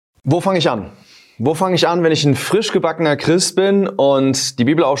Wo fange ich an? Wo fange ich an, wenn ich ein frisch gebackener Christ bin und die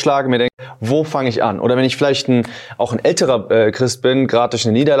Bibel aufschlage und mir denke, wo fange ich an? Oder wenn ich vielleicht auch ein älterer Christ bin, gerade durch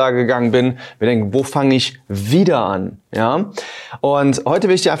eine Niederlage gegangen bin, mir denke, wo fange ich wieder an? Ja? Und heute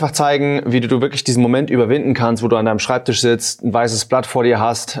will ich dir einfach zeigen, wie du wirklich diesen Moment überwinden kannst, wo du an deinem Schreibtisch sitzt, ein weißes Blatt vor dir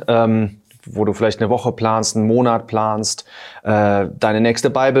hast, wo du vielleicht eine Woche planst, einen Monat planst, deine nächste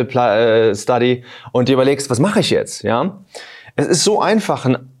Bible Study und dir überlegst, was mache ich jetzt? Ja? Es ist so einfach,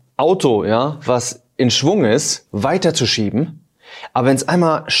 ein Auto, ja, was in Schwung ist, weiterzuschieben. Aber wenn es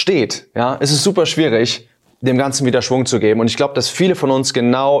einmal steht, ja, ist es super schwierig, dem Ganzen wieder Schwung zu geben. Und ich glaube, dass viele von uns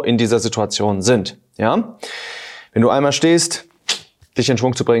genau in dieser Situation sind. Ja? Wenn du einmal stehst, dich in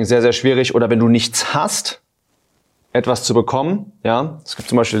Schwung zu bringen, sehr, sehr schwierig. Oder wenn du nichts hast, etwas zu bekommen. Ja, es gibt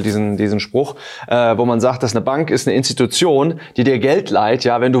zum Beispiel diesen Spruch, wo man sagt, dass eine Bank ist eine Institution, die dir Geld leiht,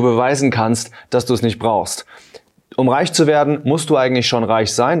 ja, wenn du beweisen kannst, dass du es nicht brauchst. Um reich zu werden, musst du eigentlich schon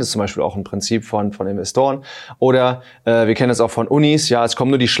reich sein. Das ist zum Beispiel auch ein Prinzip von Investoren. Oder wir kennen das auch von Unis. Ja, es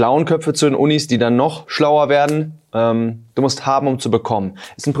kommen nur die schlauen Köpfe zu den Unis, die dann noch schlauer werden. Du musst haben, um zu bekommen.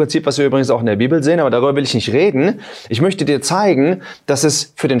 Das ist ein Prinzip, was wir übrigens auch in der Bibel sehen, aber darüber will ich nicht reden. Ich möchte dir zeigen, dass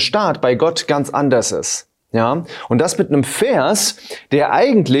es für den Staat bei Gott ganz anders ist. Ja, und das mit einem Vers, der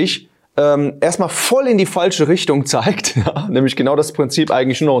eigentlich erstmal voll in die falsche Richtung zeigt, ja, nämlich genau das Prinzip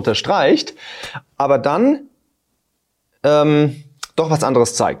eigentlich nur unterstreicht, aber dann doch was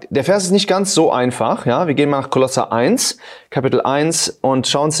anderes zeigt. Der Vers ist nicht ganz so einfach. Ja, wir gehen mal nach Kolosser 1, Kapitel 1 und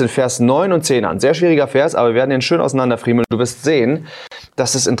schauen uns den Vers 9 und 10 an. Sehr schwieriger Vers, aber wir werden den schön auseinanderfriemeln. Du wirst sehen,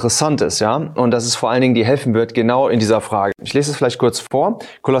 dass es interessant ist, ja, und dass es vor allen Dingen dir helfen wird, genau in dieser Frage. Ich lese es vielleicht kurz vor.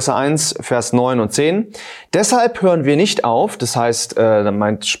 Kolosser 1, Vers 9 und 10. Deshalb hören wir nicht auf, das heißt,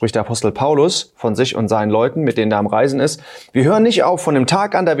 spricht der Apostel Paulus von sich und seinen Leuten, mit denen er am Reisen ist. Wir hören nicht auf von dem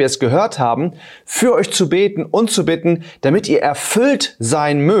Tag an, da wir es gehört haben, für euch zu beten und zu bitten, damit ihr erfüllt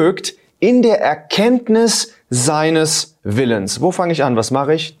sein mögt in der Erkenntnis seines Willens. Wo fange ich an? Was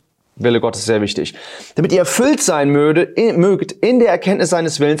mache ich? Wille Gottes ist sehr wichtig. Damit ihr erfüllt sein mögt in der Erkenntnis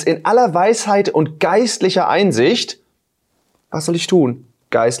seines Willens, in aller Weisheit und geistlicher Einsicht. Was soll ich tun?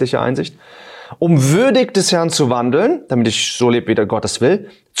 Geistliche Einsicht. Um würdig des Herrn zu wandeln, damit ich so lebe, wie der Gottes will,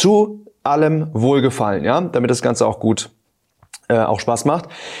 zu allem Wohlgefallen, ja, damit das Ganze auch gut auch Spaß macht.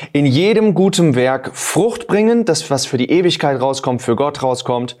 In jedem guten Werk Frucht bringen, das, was für die Ewigkeit rauskommt, für Gott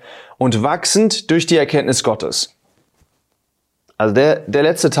rauskommt, und wachsend durch die Erkenntnis Gottes. Also der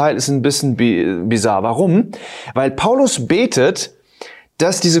letzte Teil ist ein bisschen bizarr. Warum? Weil Paulus betet,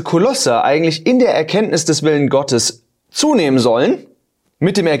 dass diese Kolosser eigentlich in der Erkenntnis des Willens Gottes zunehmen sollen,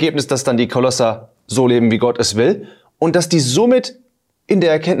 mit dem Ergebnis, dass dann die Kolosser so leben, wie Gott es will, und dass die somit in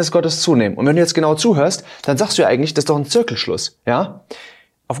der Erkenntnis Gottes zunehmen. Und wenn du jetzt genau zuhörst, dann sagst du ja eigentlich, das ist doch ein Zirkelschluss. Ja?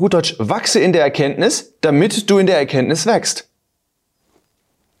 Auf gut Deutsch, wachse in der Erkenntnis, damit du in der Erkenntnis wächst.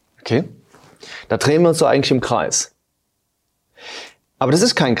 Okay? Da drehen wir uns so eigentlich im Kreis. Aber das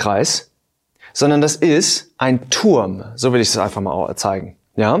ist kein Kreis, sondern das ist ein Turm. So will ich es einfach mal zeigen.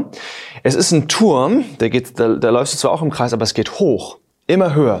 Ja? Es ist ein Turm, der läuft zwar auch im Kreis, aber es geht hoch,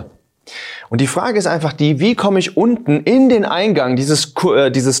 immer höher. Und die Frage ist einfach wie komme ich unten in den Eingang dieses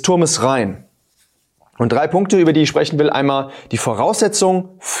Turmes rein? Und 3 Punkte, über die ich sprechen will. Einmal die Voraussetzung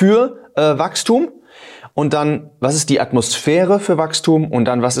für Wachstum. Und dann, was ist die Atmosphäre für Wachstum? Und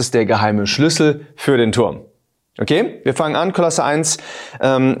dann, was ist der geheime Schlüssel für den Turm? Okay, wir fangen an, Kolosser 1,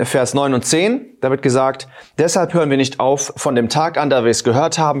 Vers 9 und 10. Da wird gesagt, deshalb hören wir nicht auf, von dem Tag an, da wir es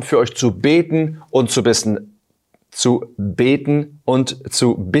gehört haben, für euch zu beten und zu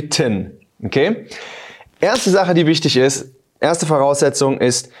bitten. Okay? Erste Sache, die wichtig ist, erste Voraussetzung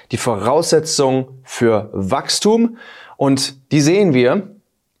ist die Voraussetzung für Wachstum. Und die sehen wir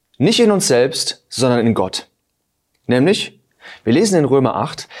nicht in uns selbst, sondern in Gott. Nämlich, wir lesen in Römer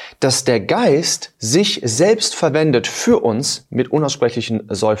 8, dass der Geist sich selbst verwendet für uns mit unaussprechlichen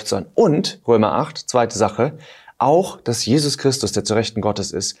Seufzern. Und, Römer 8, zweite Sache, auch, dass Jesus Christus, der zur Rechten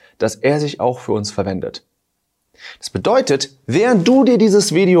Gottes ist, dass er sich auch für uns verwendet. Das bedeutet, während du dir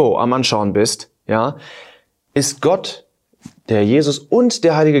dieses Video am Anschauen bist, ja, ist Gott, der Jesus und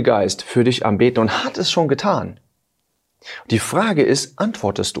der Heilige Geist für dich am Beten und hat es schon getan. Die Frage ist,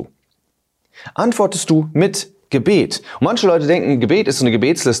 antwortest du? Antwortest du mit Gebet? Und manche Leute denken, Gebet ist so eine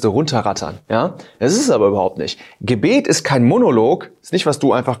Gebetsliste runterrattern. Ja, das ist es aber überhaupt nicht. Gebet ist kein Monolog, ist nicht, was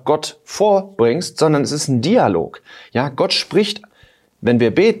du einfach Gott vorbringst, sondern es ist ein Dialog. Ja, Gott spricht, wenn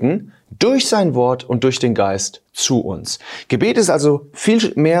wir beten, durch sein Wort und durch den Geist zu uns. Gebet ist also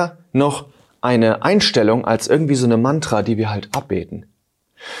viel mehr noch eine Einstellung als irgendwie so eine Mantra, die wir halt abbeten.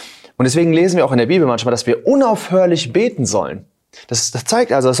 Und deswegen lesen wir auch in der Bibel manchmal, dass wir unaufhörlich beten sollen. Das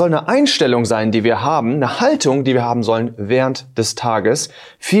zeigt also, es soll eine Einstellung sein, die wir haben, eine Haltung, die wir haben sollen während des Tages,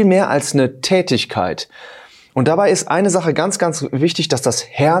 viel mehr als eine Tätigkeit. Und dabei ist eine Sache ganz, ganz wichtig, dass das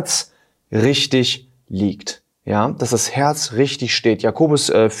Herz richtig liegt. Ja, dass das Herz richtig steht.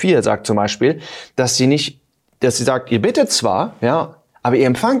 Jakobus 4 sagt zum Beispiel, dass sie sagt, ihr bittet zwar, ja, aber ihr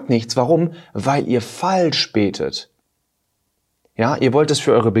empfangt nichts. Warum? Weil ihr falsch betet. Ja, ihr wollt es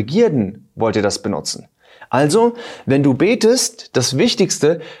für eure Begierden, wollt ihr das benutzen. Also, wenn du betest, das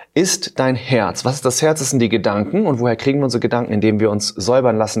Wichtigste ist dein Herz. Was ist das Herz? Das sind die Gedanken. Und woher kriegen wir unsere Gedanken? Indem wir uns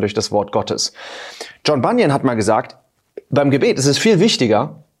säubern lassen durch das Wort Gottes. John Bunyan hat mal gesagt, beim Gebet ist es viel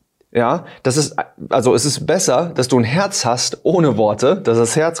wichtiger, ja, es ist besser, dass du ein Herz hast ohne Worte, dass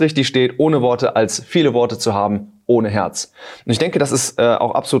das Herz richtig steht ohne Worte, als viele Worte zu haben ohne Herz. Und ich denke, das ist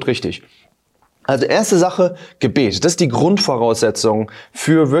auch absolut richtig. Also erste Sache, Gebet. Das ist die Grundvoraussetzung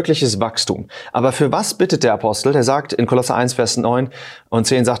für wirkliches Wachstum. Aber für was bittet der Apostel? Der sagt in Kolosser 1, Vers 9 und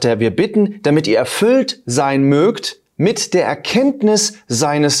 10 sagt er, wir bitten, damit ihr erfüllt sein mögt mit der Erkenntnis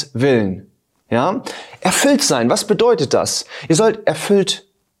seines Willen. Ja? Erfüllt sein, was bedeutet das? Ihr sollt erfüllt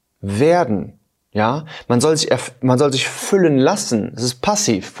werden. Ja? Man soll sich füllen lassen. Das ist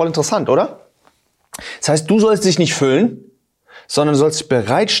passiv. Voll interessant, oder? Das heißt, du sollst dich nicht füllen, sondern du sollst dich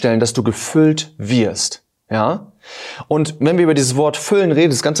bereitstellen, dass du gefüllt wirst. Ja? Und wenn wir über dieses Wort füllen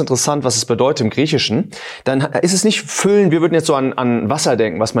reden, ist ganz interessant, was es bedeutet im Griechischen, dann ist es nicht füllen, wir würden jetzt so an Wasser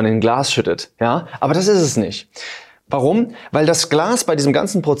denken, was man in ein Glas schüttet. Ja? Aber das ist es nicht. Warum? Weil das Glas bei diesem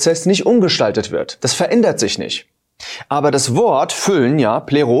ganzen Prozess nicht umgestaltet wird. Das verändert sich nicht. Aber das Wort füllen, ja,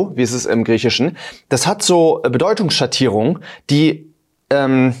 plero, wie es ist im Griechischen, das hat so Bedeutungsschattierungen, die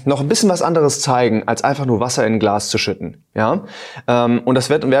noch ein bisschen was anderes zeigen, als einfach nur Wasser in ein Glas zu schütten. Ja? Und das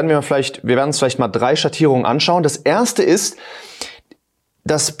werden wir werden uns vielleicht mal 3 Schattierungen anschauen. Das erste ist,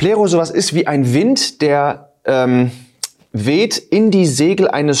 dass Plero sowas ist wie ein Wind, der weht in die Segel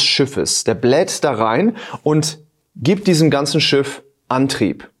eines Schiffes. Der bläst da rein und gibt diesem ganzen Schiff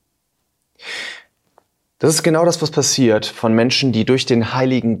Antrieb. Das ist genau das, was passiert von Menschen, die durch den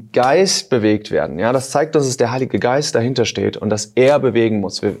Heiligen Geist bewegt werden. Ja, das zeigt uns, dass der Heilige Geist dahinter steht und dass er bewegen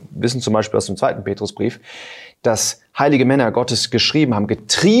muss. Wir wissen zum Beispiel aus dem 2. Petrusbrief, dass heilige Männer Gottes geschrieben haben,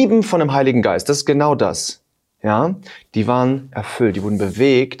 getrieben von dem Heiligen Geist. Das ist genau das. Ja, die waren erfüllt, die wurden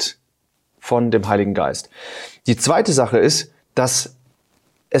bewegt von dem Heiligen Geist. Die zweite Sache ist, dass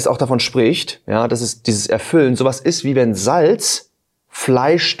es auch davon spricht, ja, dass es dieses Erfüllen sowas ist, wie wenn Salz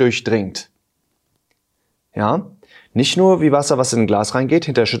Fleisch durchdringt. Ja, nicht nur wie Wasser, was in ein Glas reingeht,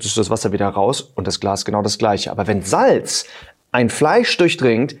 hinterher schüttest du das Wasser wieder raus und das Glas genau das Gleiche. Aber wenn Salz ein Fleisch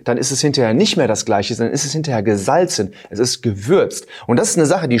durchdringt, dann ist es hinterher nicht mehr das Gleiche, sondern ist es hinterher gesalzen, es ist gewürzt. Und das ist eine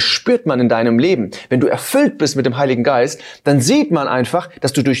Sache, die spürt man in deinem Leben. Wenn du erfüllt bist mit dem Heiligen Geist, dann sieht man einfach,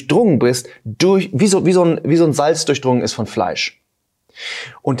 dass du durchdrungen bist, wie so ein Salz durchdrungen ist von Fleisch.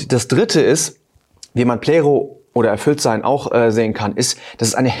 Und das dritte ist, wie man Plero oder Erfülltsein auch sehen kann, ist, dass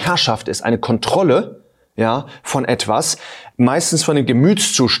es eine Herrschaft ist, eine Kontrolle, ja, von etwas, meistens von dem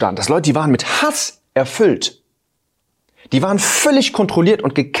Gemütszustand. Das Leute, die waren mit Hass erfüllt. Die waren völlig kontrolliert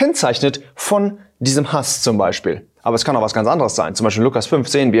und gekennzeichnet von diesem Hass zum Beispiel. Aber es kann auch was ganz anderes sein. Zum Beispiel in Lukas 5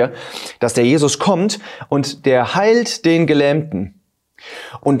 sehen wir, dass der Jesus kommt und der heilt den Gelähmten.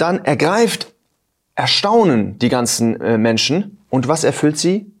 Und dann ergreift Erstaunen die ganzen Menschen. Und was erfüllt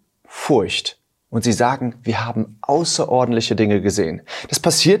sie? Furcht. Und sie sagen, wir haben außerordentliche Dinge gesehen. Das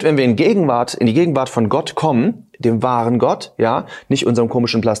passiert, wenn wir in die Gegenwart von Gott kommen, dem wahren Gott, ja, nicht unserem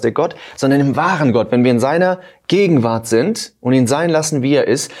komischen Plastikgott, sondern dem wahren Gott. Wenn wir in seiner Gegenwart sind und ihn sein lassen, wie er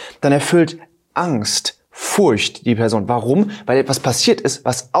ist, dann erfüllt Angst, Furcht die Person. Warum? Weil etwas passiert ist,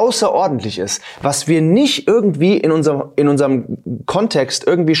 was außerordentlich ist, was wir nicht irgendwie in unserem Kontext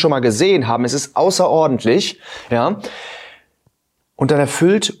irgendwie schon mal gesehen haben. Es ist außerordentlich, ja. Und dann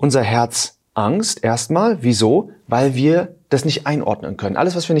erfüllt unser Herz Angst erstmal. Wieso? Weil wir das nicht einordnen können.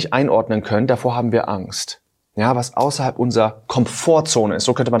 Alles, was wir nicht einordnen können, davor haben wir Angst. Ja, was außerhalb unserer Komfortzone ist.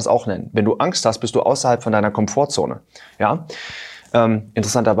 So könnte man es auch nennen. Wenn du Angst hast, bist du außerhalb von deiner Komfortzone. Ja.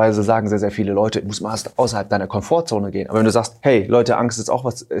 Interessanterweise sagen sehr, sehr viele Leute, du musst mal außerhalb deiner Komfortzone gehen. Aber wenn du sagst, hey Leute, Angst ist auch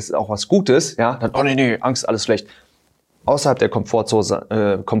was Gutes, ja, dann, oh nee, Angst, alles schlecht. Außerhalb der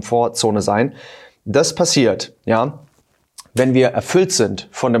Komfortzone sein. Das passiert, ja, wenn wir erfüllt sind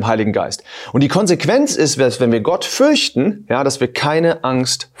von dem Heiligen Geist. Und die Konsequenz ist, wenn wir Gott fürchten, ja, dass wir keine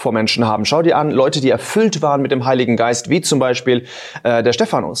Angst vor Menschen haben. Schau dir an, Leute, die erfüllt waren mit dem Heiligen Geist, wie zum Beispiel der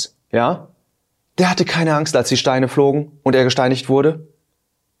Stephanus, ja. Der hatte keine Angst, als die Steine flogen und er gesteinigt wurde.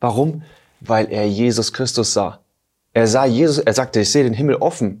 Warum? Weil er Jesus Christus sah. Er sah Jesus, er sagte, ich sehe den Himmel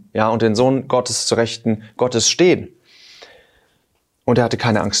offen, ja, und den Sohn Gottes zu Rechten Gottes stehen. Und er hatte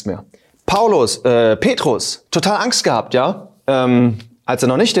keine Angst mehr. Petrus, total Angst gehabt, ja. als er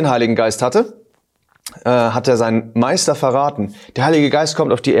noch nicht den Heiligen Geist hatte, hat er seinen Meister verraten. Der Heilige Geist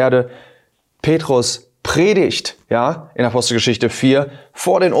kommt auf die Erde. Petrus predigt, ja, in Apostelgeschichte 4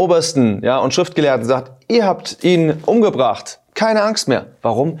 vor den Obersten, ja, und Schriftgelehrten, sagt, ihr habt ihn umgebracht. Keine Angst mehr.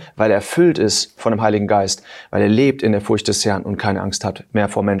 Warum? Weil er erfüllt ist von dem Heiligen Geist, weil er lebt in der Furcht des Herrn und keine Angst hat mehr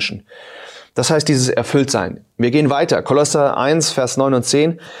vor Menschen. Das heißt, dieses Erfülltsein. Wir gehen weiter. Kolosser 1, Vers 9 und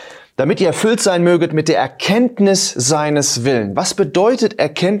 10. Damit ihr erfüllt sein möget mit der Erkenntnis seines Willens. Was bedeutet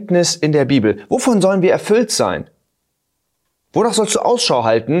Erkenntnis in der Bibel? Wovon sollen wir erfüllt sein? Wonach sollst du Ausschau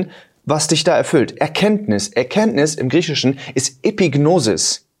halten, was dich da erfüllt? Erkenntnis. Erkenntnis im Griechischen ist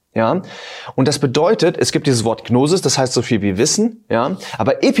Epignosis. Ja, und das bedeutet, es gibt dieses Wort Gnosis, das heißt so viel wie Wissen, ja,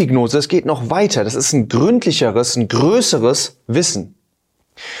 aber Epignosis geht noch weiter. Das ist ein gründlicheres, ein größeres Wissen.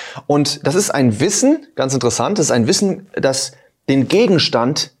 Und das ist ein Wissen, ganz interessant, das ist ein Wissen, das den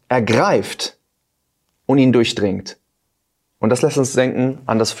Gegenstand ergreift und ihn durchdringt. Und das lässt uns denken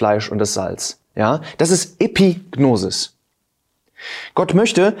an das Fleisch und das Salz. Ja, das ist Epignosis. Gott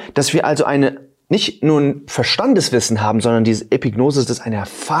möchte, dass wir also nicht nur ein Verstandeswissen haben, sondern diese Epignosis, das ist ein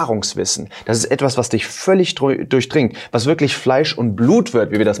Erfahrungswissen. Das ist etwas, was dich völlig durchdringt, was wirklich Fleisch und Blut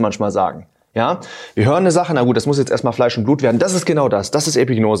wird, wie wir das manchmal sagen. Ja, wir hören eine Sache, na gut, das muss jetzt erstmal Fleisch und Blut werden. Das ist genau das. Das ist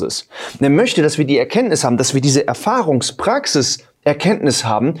Epignosis. Und er möchte, dass wir die Erkenntnis haben, dass wir diese Erfahrungspraxis Erkenntnis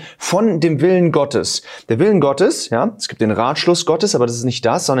haben von dem Willen Gottes. Der Willen Gottes, ja, es gibt den Ratschluss Gottes, aber das ist nicht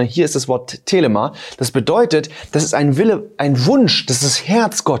das, sondern hier ist das Wort Telema. Das bedeutet, das ist ein Wille, ein Wunsch, das ist das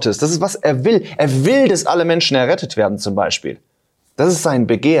Herz Gottes. Das ist, was er will. Er will, dass alle Menschen errettet werden, zum Beispiel. Das ist sein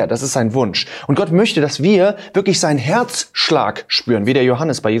Begehr, das ist sein Wunsch. Und Gott möchte, dass wir wirklich seinen Herzschlag spüren, wie der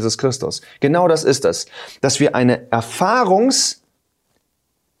Johannes bei Jesus Christus. Genau das ist es. Dass wir eine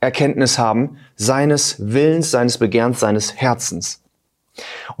Erfahrungserkenntnis haben seines Willens, seines Begehrens, seines Herzens.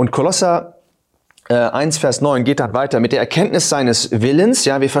 Und Kolosser 1, Vers 9 geht dann weiter mit der Erkenntnis seines Willens.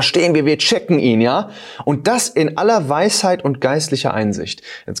 Ja, wir verstehen, wir checken ihn, ja. Und das in aller Weisheit und geistlicher Einsicht.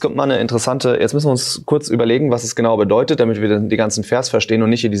 Jetzt kommt mal eine interessante, jetzt müssen wir uns kurz überlegen, was es genau bedeutet, damit wir den ganzen Vers verstehen und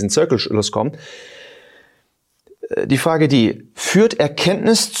nicht in diesen Zirkelschluss kommen. Die Frage führt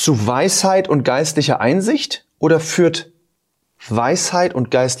Erkenntnis zu Weisheit und geistlicher Einsicht oder führt Weisheit und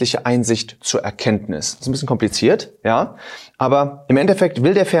geistliche Einsicht zur Erkenntnis? Das ist ein bisschen kompliziert, ja. Aber im Endeffekt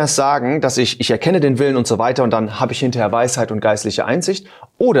will der Vers sagen, dass ich erkenne den Willen und so weiter und dann habe ich hinterher Weisheit und geistliche Einsicht.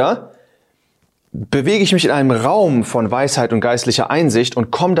 Oder bewege ich mich in einem Raum von Weisheit und geistlicher Einsicht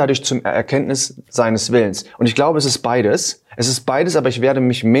und komme dadurch zur Erkenntnis seines Willens. Und ich glaube, es ist beides. Es ist beides, aber ich werde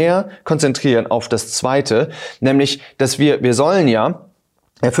mich mehr konzentrieren auf das Zweite, nämlich, dass wir sollen ja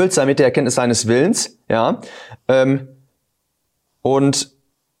erfüllt sein mit der Erkenntnis seines Willens, ja, und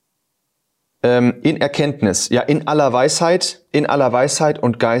in Erkenntnis, ja, in aller Weisheit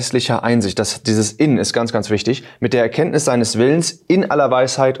und geistlicher Einsicht. Dieses in ist ganz, ganz wichtig. Mit der Erkenntnis seines Willens in aller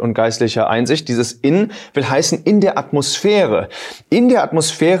Weisheit und geistlicher Einsicht. Dieses in will heißen in der Atmosphäre. In der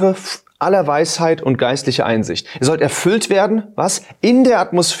Atmosphäre aller Weisheit und geistlicher Einsicht. Ihr sollt erfüllt werden, was? In der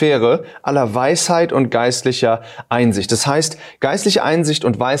Atmosphäre aller Weisheit und geistlicher Einsicht. Das heißt, geistliche Einsicht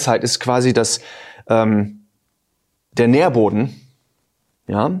und Weisheit ist quasi der Nährboden,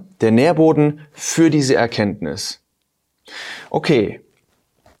 ja, der Nährboden für diese Erkenntnis. Okay,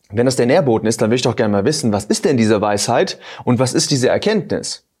 wenn das der Nährboden ist, dann will ich doch gerne mal wissen, was ist denn diese Weisheit und was ist diese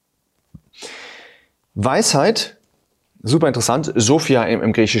Erkenntnis? Weisheit, super interessant, Sophia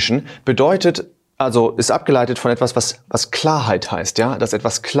im Griechischen, bedeutet, also ist abgeleitet von etwas, was Klarheit heißt, ja, dass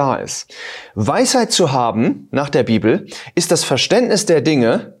etwas klar ist. Weisheit zu haben, nach der Bibel, ist das Verständnis der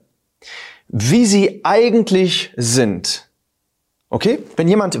Dinge, wie sie eigentlich sind. Okay? Wenn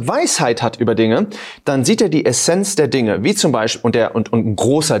jemand Weisheit hat über Dinge, dann sieht er die Essenz der Dinge, wie zum Beispiel, und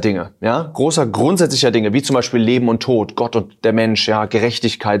großer Dinge, ja, großer grundsätzlicher Dinge, wie zum Beispiel Leben und Tod, Gott und der Mensch, ja,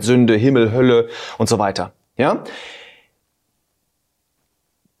 Gerechtigkeit, Sünde, Himmel, Hölle und so weiter, ja.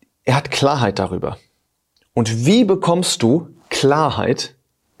 Er hat Klarheit darüber. Und wie bekommst du Klarheit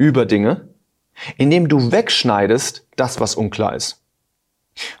über Dinge? Indem du wegschneidest das, was unklar ist.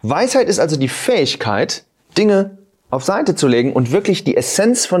 Weisheit ist also die Fähigkeit, Dinge auf Seite zu legen und wirklich die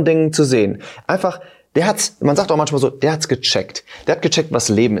Essenz von Dingen zu sehen. Einfach, man sagt auch manchmal so, der hat's gecheckt. Der hat gecheckt, was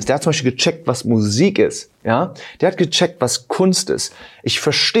Leben ist. Der hat zum Beispiel gecheckt, was Musik ist. Ja? Der hat gecheckt, was Kunst ist. Ich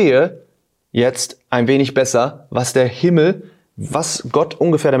verstehe jetzt ein wenig besser, was der Himmel, was Gott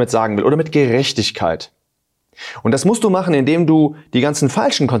ungefähr damit sagen will. Oder mit Gerechtigkeit. Und das musst du machen, indem du die ganzen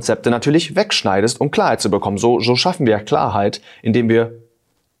falschen Konzepte natürlich wegschneidest, um Klarheit zu bekommen. So schaffen wir Klarheit, indem wir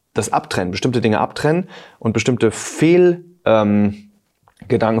das abtrennen, bestimmte Dinge abtrennen und bestimmte falsche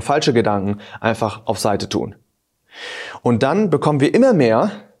Gedanken einfach auf Seite tun. Und dann bekommen wir immer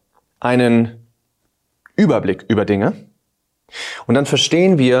mehr einen Überblick über Dinge Und dann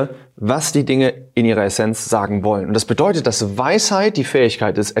verstehen wir, was die Dinge in ihrer Essenz sagen wollen. Und das bedeutet, dass Weisheit die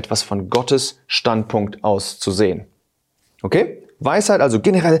Fähigkeit ist, etwas von Gottes Standpunkt aus zu sehen. Okay? Weisheit, also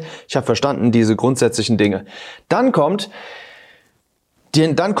generell, ich habe verstanden, diese grundsätzlichen Dinge. Dann kommt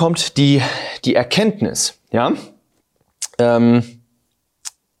die Erkenntnis. Ja?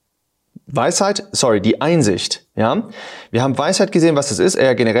 Die Einsicht. Ja? Wir haben Weisheit gesehen, was das ist,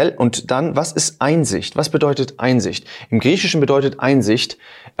 eher generell. Und dann, was ist Einsicht? Was bedeutet Einsicht? Im Griechischen bedeutet Einsicht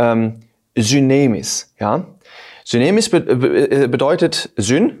Synemis. Ja? Synemis bedeutet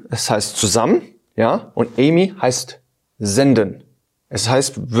Syn, das heißt zusammen. Ja? Und Emi heißt senden. Es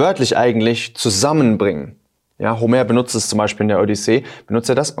heißt wörtlich eigentlich zusammenbringen. Ja, Homer benutzt es zum Beispiel in der Odyssee, benutzt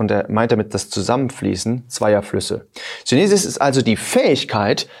er das und er meint damit das Zusammenfließen zweier Flüsse. Synesis ist also die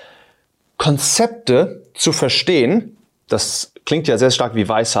Fähigkeit, Konzepte zu verstehen. Das klingt ja sehr stark wie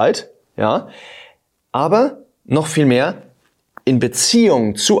Weisheit, ja, aber noch viel mehr in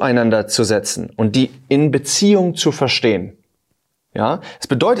Beziehung zueinander zu setzen und die in Beziehung zu verstehen. Ja, es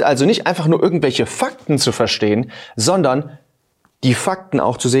bedeutet also nicht einfach nur irgendwelche Fakten zu verstehen, sondern die Fakten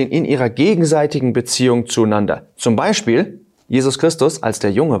auch zu sehen in ihrer gegenseitigen Beziehung zueinander. Zum Beispiel Jesus Christus, als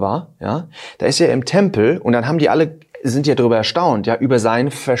der Junge war, ja, da ist er im Tempel und dann sind ja darüber erstaunt, ja, über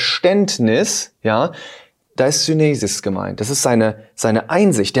sein Verständnis, ja, da ist Synesis gemeint. Das ist seine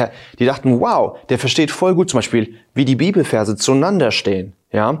Einsicht. Die dachten, wow, der versteht voll gut zum Beispiel, wie die Bibelverse zueinander stehen,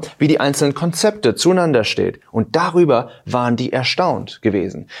 ja, wie die einzelnen Konzepte zueinander stehen. Und darüber waren die erstaunt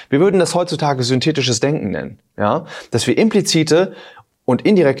gewesen. Wir würden das heutzutage synthetisches Denken nennen, ja, dass wir implizite und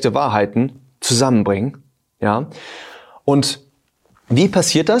indirekte Wahrheiten zusammenbringen, ja. Und wie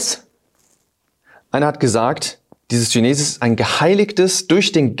passiert das? Einer hat gesagt, dieses Synesis ist ein geheiligtes,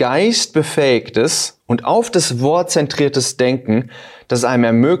 durch den Geist befähigtes und auf das Wort zentriertes Denken, das einem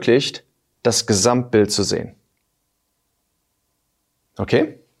ermöglicht, das Gesamtbild zu sehen.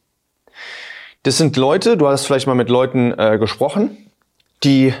 Okay? Das sind Leute, du hast vielleicht mal mit Leuten gesprochen,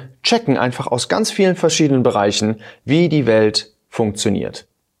 die checken einfach aus ganz vielen verschiedenen Bereichen, wie die Welt funktioniert.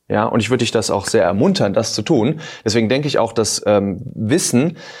 Ja, und ich würde dich das auch sehr ermuntern, das zu tun. Deswegen denke ich auch, dass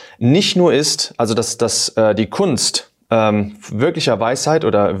Wissen nicht nur ist, also dass die Kunst wirklicher Weisheit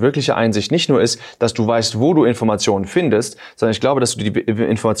oder wirklicher Einsicht nicht nur ist, dass du weißt, wo du Informationen findest, sondern ich glaube, dass du die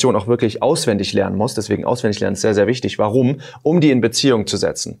Informationen auch wirklich auswendig lernen musst. Deswegen auswendig lernen ist sehr, sehr wichtig. Warum? Um die in Beziehung zu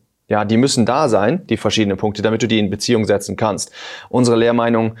setzen. Ja, die müssen da sein, die verschiedenen Punkte, damit du die in Beziehung setzen kannst. Unsere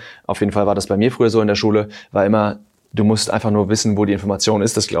Lehrmeinung, auf jeden Fall war das bei mir früher so in der Schule, war immer, du musst einfach nur wissen, wo die Information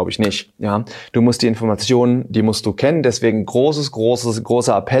ist. Das glaube ich nicht. Ja, du musst die Informationen, die musst du kennen. Deswegen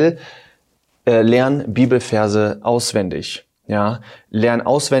großer Appell. Lern Bibelverse auswendig. Ja, lern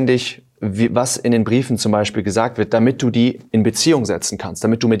auswendig, was in den Briefen zum Beispiel gesagt wird, damit du die in Beziehung setzen kannst,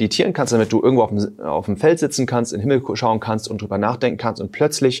 damit du meditieren kannst, damit du irgendwo auf dem Feld sitzen kannst, in den Himmel schauen kannst und drüber nachdenken kannst und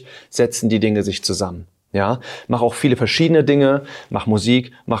plötzlich setzen die Dinge sich zusammen. Ja, mach auch viele verschiedene Dinge, mach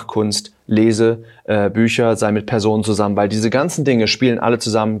Musik, mach Kunst, lese Bücher, sei mit Personen zusammen, weil diese ganzen Dinge spielen alle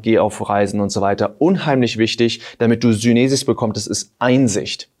zusammen, geh auf Reisen und so weiter. Unheimlich wichtig, damit du Synesis bekommst, das ist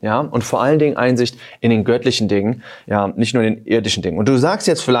Einsicht, ja, und vor allen Dingen Einsicht in den göttlichen Dingen, ja, nicht nur in den irdischen Dingen. Und du sagst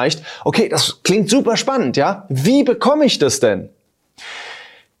jetzt vielleicht, okay, das klingt super spannend, ja, wie bekomme ich das denn?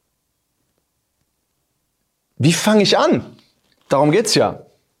 Wie fange ich an? Darum geht's ja.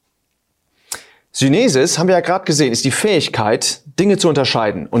 Synesis, haben wir ja gerade gesehen, ist die Fähigkeit, Dinge zu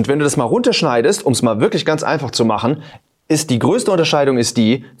unterscheiden. Und wenn du das mal runterschneidest, um es mal wirklich ganz einfach zu machen, ist die größte Unterscheidung ist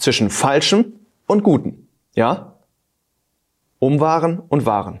die zwischen Falschem und Guten. Ja? Unwahren und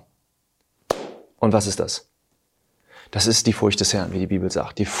Wahren. Und was ist das? Das ist die Furcht des Herrn, wie die Bibel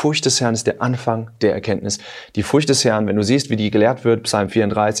sagt. Die Furcht des Herrn ist der Anfang der Erkenntnis. Die Furcht des Herrn, wenn du siehst, wie die gelehrt wird, Psalm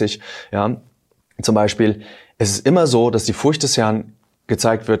 34, ja, zum Beispiel, es ist immer so, dass die Furcht des Herrn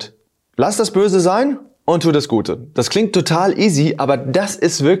gezeigt wird, lass das Böse sein und tu das Gute. Das klingt total easy, aber das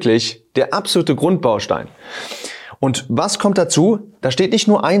ist wirklich der absolute Grundbaustein. Und was kommt dazu? Da steht nicht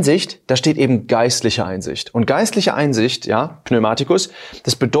nur Einsicht, da steht eben geistliche Einsicht. Und geistliche Einsicht, ja, Pneumatikus,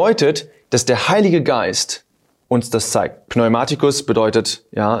 das bedeutet, dass der Heilige Geist uns das zeigt. Pneumatikus bedeutet,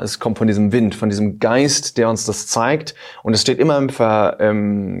 ja, es kommt von diesem Wind, von diesem Geist, der uns das zeigt. Und es steht immer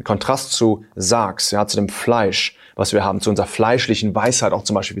im Kontrast zu Sarx, ja, zu dem Fleisch, was wir haben, zu unserer fleischlichen Weisheit, auch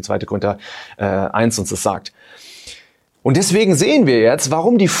zum Beispiel wie 2. Korinther 1 uns das sagt. Und deswegen sehen wir jetzt,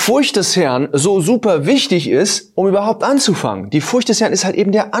 warum die Furcht des Herrn so super wichtig ist, um überhaupt anzufangen. Die Furcht des Herrn ist halt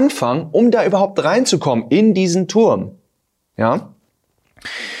eben der Anfang, um da überhaupt reinzukommen in diesen Turm. Ja?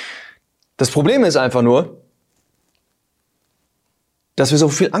 Das Problem ist einfach nur, dass wir so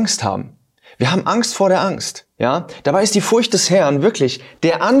viel Angst haben. Wir haben Angst vor der Angst. Ja? Dabei ist die Furcht des Herrn wirklich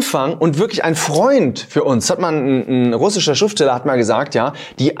der Anfang und wirklich ein Freund für uns. Hat man ein russischer Schriftsteller hat mal gesagt, ja,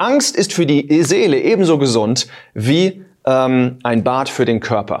 die Angst ist für die Seele ebenso gesund wie ein Bad für den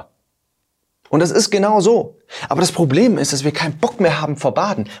Körper. Und das ist genau so. Aber das Problem ist, dass wir keinen Bock mehr haben vor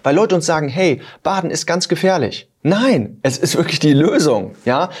Baden, weil Leute uns sagen, hey, Baden ist ganz gefährlich. Nein, es ist wirklich die Lösung.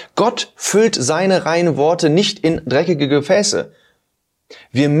 Ja? Gott füllt seine reinen Worte nicht in dreckige Gefäße.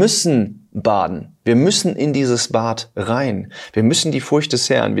 Wir müssen baden. Wir müssen in dieses Bad rein. Wir müssen die Furcht des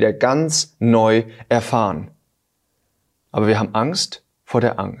Herrn wieder ganz neu erfahren. Aber wir haben Angst vor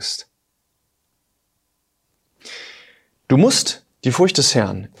der Angst. Du musst die Furcht des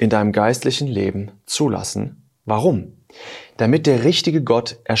Herrn in deinem geistlichen Leben zulassen. Warum? Damit der richtige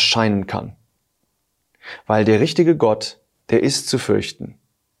Gott erscheinen kann. Weil der richtige Gott, der ist zu fürchten.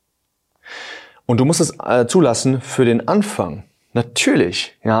 Und du musst es zulassen für den Anfang.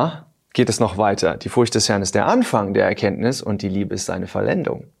 Natürlich, ja, geht es noch weiter. Die Furcht des Herrn ist der Anfang der Erkenntnis und die Liebe ist seine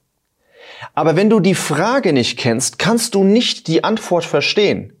Vollendung. Aber wenn du die Frage nicht kennst, kannst du nicht die Antwort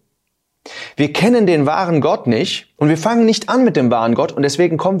verstehen. Wir kennen den wahren Gott nicht und wir fangen nicht an mit dem wahren Gott und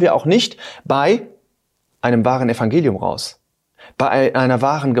deswegen kommen wir auch nicht bei einem wahren Evangelium raus, bei einer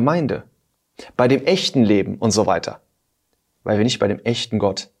wahren Gemeinde, bei dem echten Leben und so weiter, weil wir nicht bei dem echten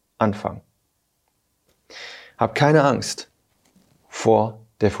Gott anfangen. Hab keine Angst vor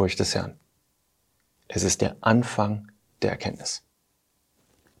der Furcht des Herrn. Es ist der Anfang der Erkenntnis.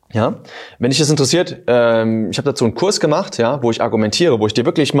 Ja, wenn dich das interessiert, ich habe dazu einen Kurs gemacht, ja, wo ich argumentiere, wo ich dir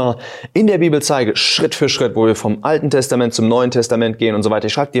wirklich mal in der Bibel zeige, Schritt für Schritt, wo wir vom Alten Testament zum Neuen Testament gehen und so weiter.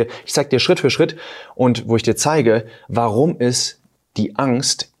 Ich zeige dir Schritt für Schritt und wo ich dir zeige, warum es die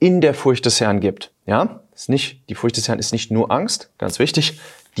Angst in der Furcht des Herrn gibt. Ja, die Furcht des Herrn ist nicht nur Angst, ganz wichtig.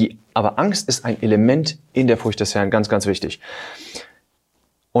 Aber Angst ist ein Element in der Furcht des Herrn, ganz, ganz wichtig.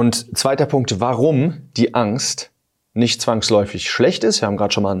 Und zweiter Punkt, warum die Angst nicht zwangsläufig schlecht ist. Wir haben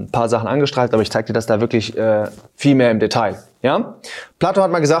gerade schon mal ein paar Sachen angestreift, aber ich zeige dir das da wirklich viel mehr im Detail. Ja? Plato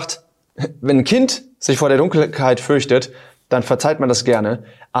hat mal gesagt, wenn ein Kind sich vor der Dunkelheit fürchtet, dann verzeiht man das gerne.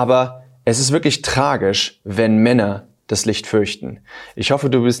 Aber es ist wirklich tragisch, wenn Männer das Licht fürchten. Ich hoffe,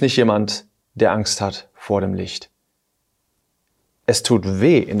 du bist nicht jemand, der Angst hat vor dem Licht. Es tut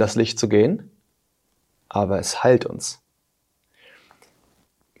weh, in das Licht zu gehen, aber es heilt uns.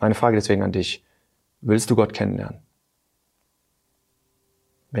 Meine Frage deswegen an dich, willst du Gott kennenlernen?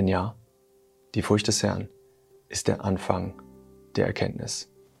 Wenn ja, die Furcht des Herrn ist der Anfang der Erkenntnis.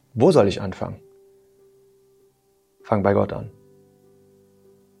 Wo soll ich anfangen? Fang bei Gott an.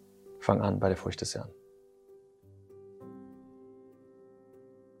 Fang an bei der Furcht des Herrn.